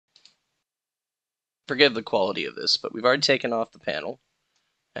forgive the quality of this, but we've already taken off the panel,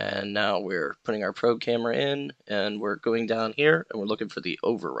 and now we're putting our probe camera in, and we're going down here, and we're looking for the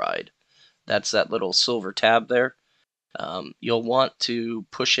override. That's that little silver tab there. You'll want to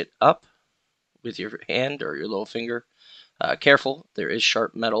push it up with your hand or your little finger. Careful, there is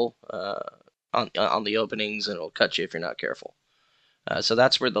sharp metal on the openings, and it'll cut you if you're not careful. So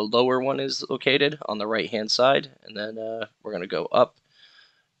that's where the lower one is located, on the right hand side, and then we're going to go up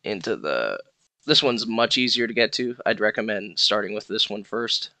into this one's much easier to get to. I'd recommend starting with this one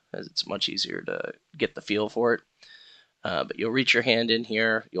first, as it's much easier to get the feel for it. But you'll reach your hand in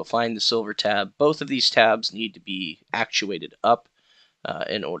here, you'll find the silver tab. Both of these tabs need to be actuated up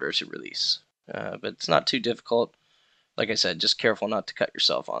in order to release. But it's not too difficult. Like I said, just careful not to cut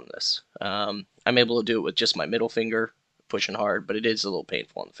yourself on this. I'm able to do it with just my middle finger, pushing hard, but it is a little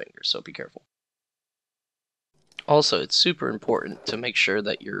painful on the fingers, so be careful. Also, it's super important to make sure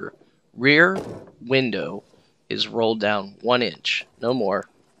that your rear window is rolled down 1 inch, no more.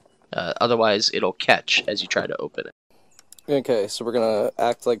 Otherwise, it'll catch as you try to open it. Okay, so we're going to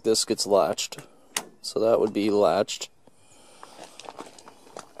act like this gets latched. So that would be latched.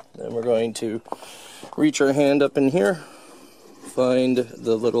 Then we're going to reach our hand up in here, find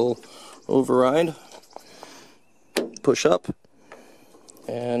the little override, push up,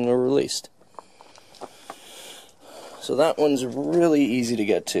 and we're released. So that one's really easy to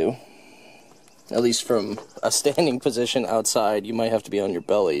get to. At least from a standing position outside, you might have to be on your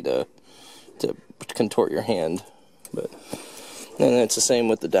belly to contort your hand. But and it's the same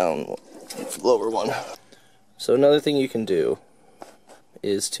with the lower one. So another thing you can do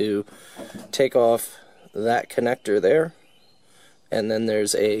is to take off that connector there, and then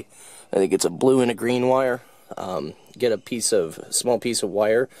there's I think it's a blue and a green wire. Get a small piece of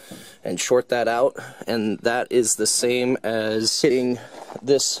wire and short that out, and that is the same as hitting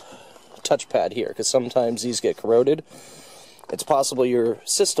this touchpad here, because sometimes these get corroded. It's possible your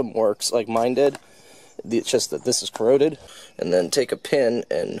system works like mine did, it's just that this is corroded. And then take a pin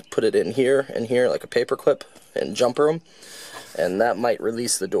and put it in here and here like a paper clip and jumper them, and that might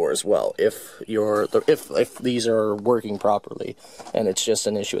release the door as well if these are working properly and it's just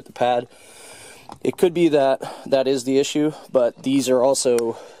an issue with the pad. It could be that is the issue, but these are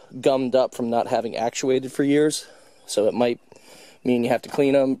also gummed up from not having actuated for years, so it might mean you have to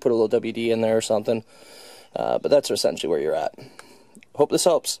clean them, put a little WD in there or something, but that's essentially where you're at. Hope this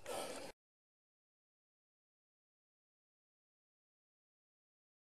helps.